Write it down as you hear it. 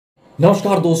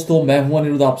नमस्कार दोस्तों, मैं हूं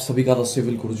अनिरुद्ध, आप सभी का द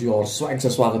सिविल गुरुजी और स्वैग से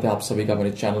स्वागत है आप सभी का मेरे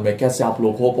चैनल में। कैसे आप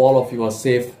लोग? Hope all of you are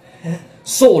safe.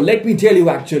 So let me tell you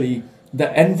actually the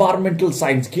environmental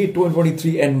science gate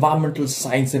 2023 environmental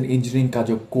science and engineering का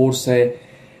जो कोर्स है,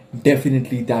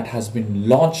 definitely that has been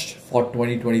launched for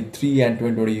 2023 and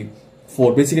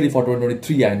 2024, basically for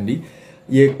 2023 and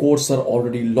ये course sir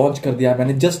already launch कर दिया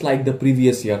मैंने, just like the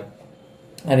previous year.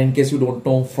 And in case you don't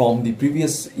know, from the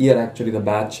previous year actually the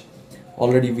batch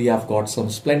already we have got some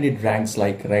splendid ranks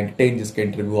like rank 10 जिसका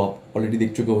interview आप already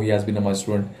देख चुके हो, he has been a my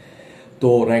student।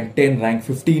 तो rank 10, rank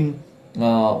 15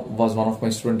 was one of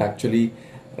my student actually।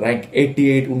 rank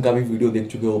 88 उनका भी video देख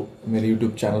चुके हो, मेरे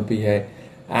यूट्यूब चैनल पे है।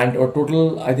 एंड और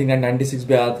टोटल आई थिंक 96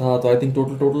 भी आया था, तो I think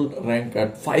total rank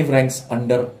eight 5 ranks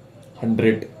under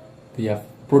 100 we have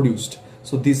produced।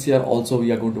 so this year also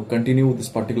we are going to continue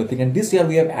this particular thing, and this year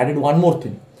we have added one more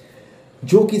thing,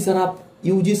 जो कि sir आप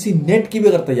UGC net की भी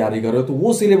अगर तैयारी कर रहे हो तो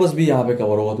वो सिलेबस भी यहाँ पे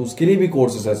कवर होगा, तो उसके लिए भी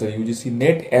कोर्सेस है sir. UGC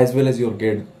net as well as your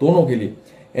gate, दोनों के लिए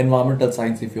environmental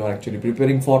science if you are actually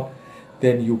preparing for,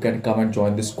 then you can come and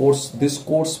join this course. This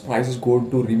course price is going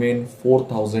to remain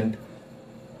 4000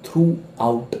 through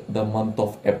out the month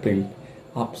of April.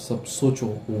 आप सब सोचो,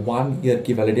 1 year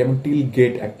की validity till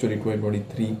get actually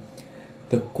 2023,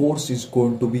 the course is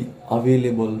going to be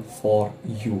available for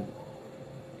you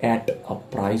at a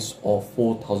price of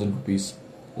 4000 rupees,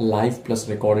 live plus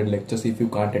recorded lectures. If you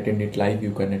can't attend it live,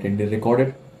 you can attend it recorded.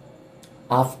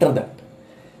 After that,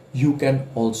 you can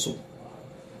also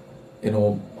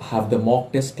have the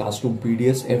mock test, classroom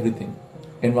PDFs, everything.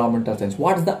 Environmental science,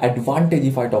 what is the advantage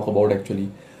if I talk about actually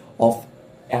of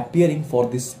appearing for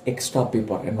this extra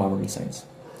paper environmental science?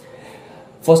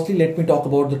 Firstly, let me talk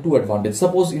about the two advantages.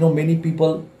 Suppose many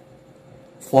people,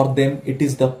 for them it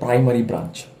is the primary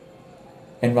branch,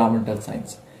 environmental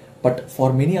science, but for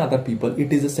many other people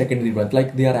it is a secondary branch, like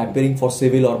they are appearing for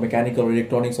civil or mechanical or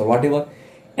electronics or whatever,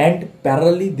 and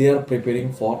parallelly they are preparing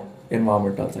for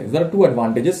environmental science. There are two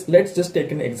advantages. Let's just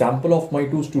take an example of my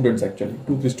two students, actually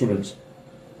 2-3 students.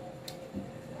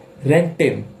 Rank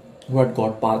 10 who had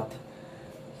got Parth,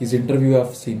 his interview I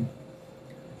have seen,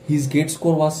 his gate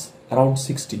score was around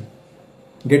 60,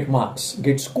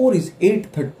 gate score is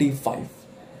 835.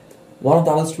 One of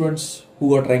the other students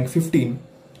who got rank 15,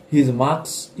 his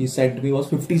marks, he said to me, was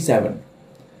 57.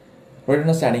 Right,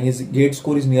 understanding, his gate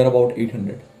score is near about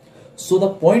 800. So the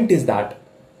point is that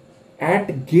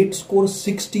at gate score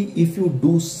 60, if you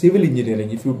do civil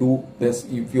engineering, if you do this,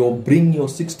 if you bring your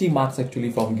 60 marks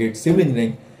actually from gate civil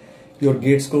engineering, your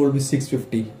gate score will be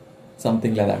 650,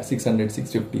 something like that, 600,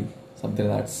 650,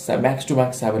 something like that, max to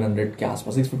max 700,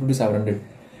 650 to 700,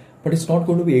 but it's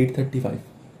not going to be 835.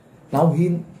 Now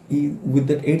he with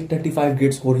that 835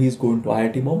 gate score, he is going to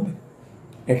IIT Bombay.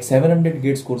 At 700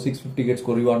 gate score, 650 gate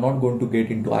score, you are not going to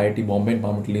get into IIT Bombay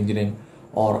environmental engineering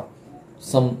or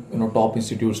some top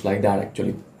institutes like that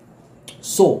actually.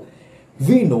 So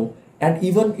we know, and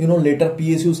even later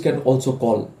PSUs can also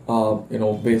call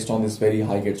based on this very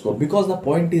high gate score, because the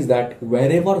point is that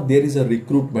wherever there is a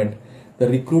recruitment, the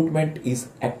recruitment is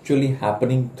actually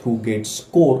happening through gate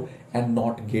score and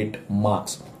not gate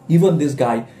marks. Even this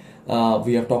guy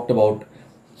we have talked about,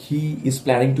 he is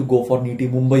planning to go for NITI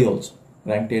Mumbai also,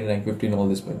 rank 10, rank 15, all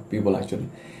these people actually.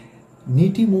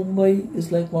 NITI Mumbai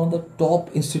is like one of the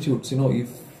top institutes, if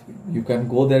you can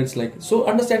go there, it's like, so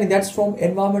understanding that's from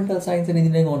environmental science and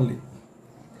engineering only.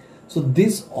 So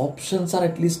these options are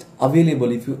at least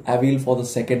available if you avail for the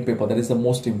second paper. That is the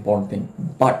most important thing.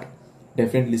 But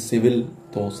definitely civil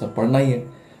तो sir पढ़ना ही है,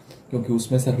 क्योंकि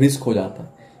उसमें से risk हो जाता है।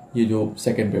 ये जो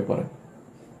सेकेंड पेपर है,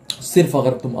 सिर्फ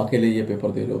अगर तुम अकेले ये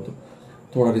पेपर दे रहे हो तो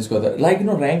थोड़ा रिस्क होता है। लाइक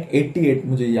रैंक 88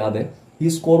 मुझे याद है, ही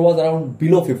score was around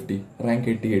below 50 rank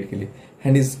 88 के लिए,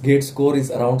 and his gate score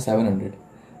is around 700.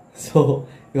 So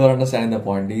you are understanding the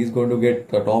point. He is going to get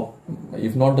the top,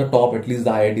 if not the top, at least the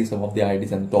IIT, some of the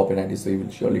IITs and top NITs, so you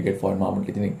will surely get for environmental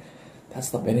engineering. That's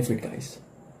the benefit, guys,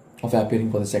 of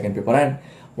appearing for the second paper. And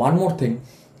one more thing,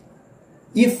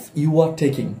 if you are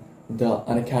taking the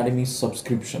Unacademy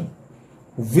subscription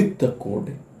with the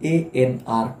code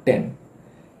ANR10,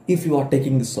 if you are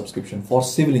taking this subscription for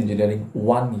civil engineering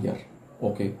 1 year,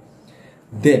 okay,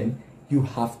 then you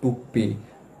have to pay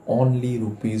only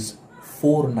rupees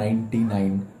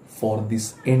 499 for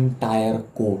this entire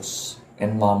course,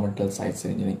 environmental science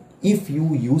engineering, if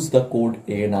you use the code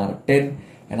ANR10.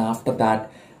 And after that,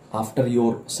 after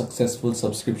your successful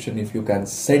subscription, if you can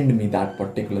send me that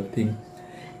particular thing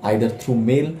either through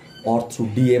mail or through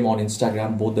DM on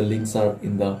Instagram, both the links are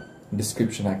in the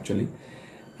description actually,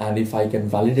 and if I can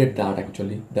validate that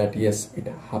actually, that yes, it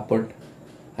happened,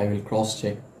 I will cross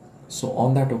check. So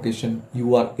on that occasion,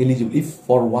 you are eligible. If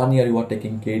for 1 year you are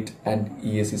taking GATE and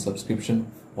EAC subscription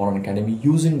for Unacademy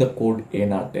using the code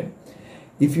ANR10.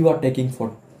 If you are taking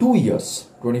for 2 years,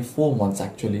 24 months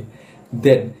actually,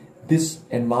 then this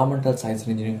environmental science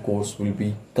and engineering course will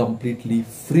be completely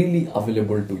freely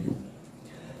available to you.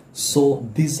 So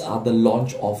these are the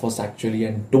launch offers actually,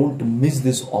 and don't miss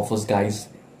these offers, guys.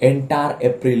 Entire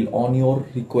April on your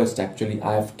request actually,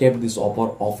 I have kept this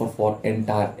offer for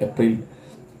entire April.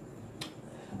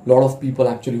 Lot of people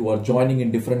actually who are joining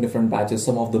in different batches.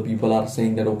 Some of the people are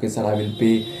saying that, okay sir,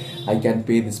 I can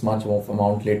pay this much of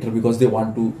amount later, because they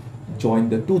want to join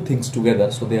the two things together.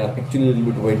 So they are actually a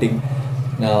little bit waiting,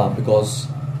 because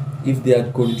if they are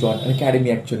going to join an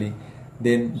academy actually,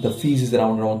 then the fees is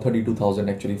around 32,000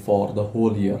 actually for the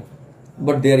whole year.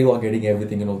 But there you are getting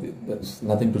everything, you know, there's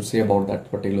nothing to say about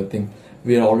that particular thing.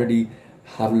 We are already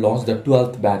have launched the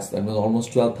 12th batch. That was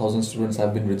almost 12,000 students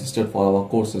have been registered for our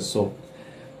courses. So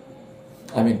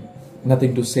I mean,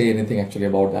 nothing to say anything actually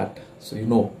about that. So you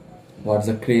know what's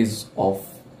the craze of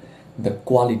the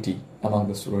quality among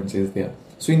the students is there.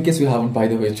 So in case you haven't, by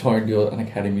the way, joined your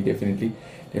Unacademy, definitely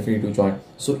to join.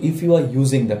 So if you are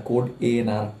using the code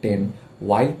ANR10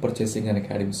 while purchasing an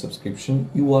Academy subscription,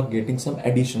 you are getting some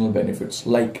additional benefits,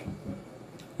 like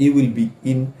you will be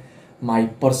in my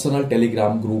personal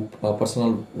Telegram group,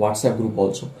 personal WhatsApp group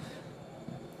also.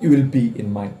 You will be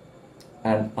in mine.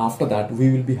 And after that,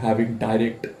 we will be having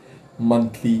direct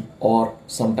monthly or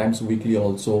sometimes weekly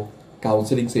also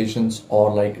counseling sessions,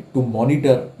 or like to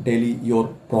monitor daily your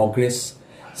progress.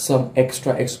 Some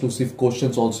extra exclusive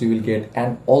questions also you will get,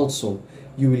 and also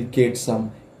you will get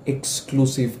some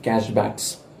exclusive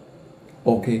cashbacks.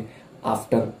 Okay,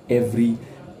 after every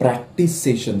practice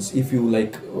sessions, if you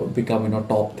like become, you know,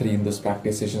 top 3 in this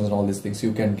practice sessions and all these things,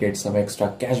 you can get some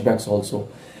extra cashbacks also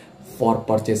for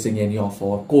purchasing any of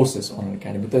our courses on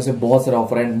Unacademy. तो ऐसे बहुत सारे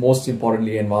offer, and most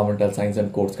importantly environmental science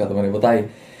and course का तो मैंने बताया,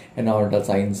 environmental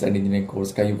science and engineering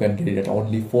course का you can get it at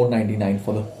only $499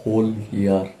 for the whole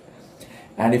year.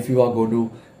 And if you are going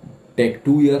to take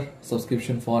 2-year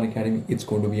subscription for Unacademy, it's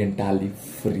going to be entirely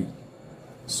free.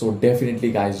 So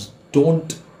definitely guys,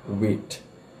 don't wait,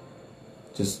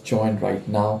 just join right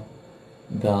now.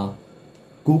 The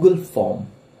Google form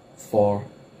for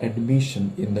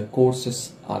admission in the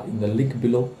courses are in the link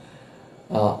below,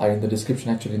 are in the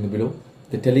description actually, in the below.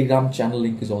 The Telegram channel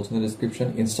link is also in the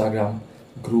description. Instagram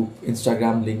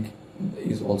link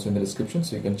is also in the description,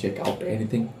 so you can check out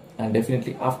anything. And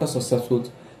definitely after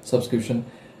successful subscription,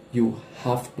 you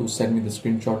have to send me the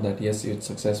screenshot that yes, it's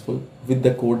successful with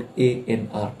the code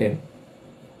ANR10,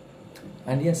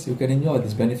 and yes, you can enjoy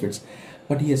these benefits.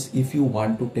 But yes, if you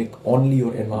want to take only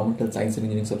your environmental science and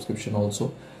engineering subscription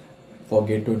also for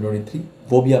GATE 2023,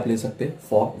 वो भी आप ले सकते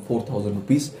for 4,000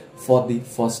 rupees for the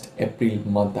first April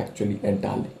month actually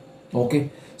entirely. Okay,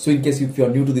 so in case if you are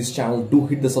new to this channel, do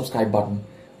hit the subscribe button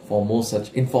for more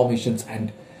such informations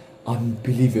and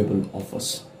unbelievable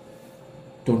offers.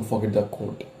 Don't forget the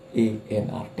code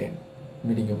ANR10.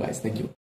 Meeting you guys. Thank you.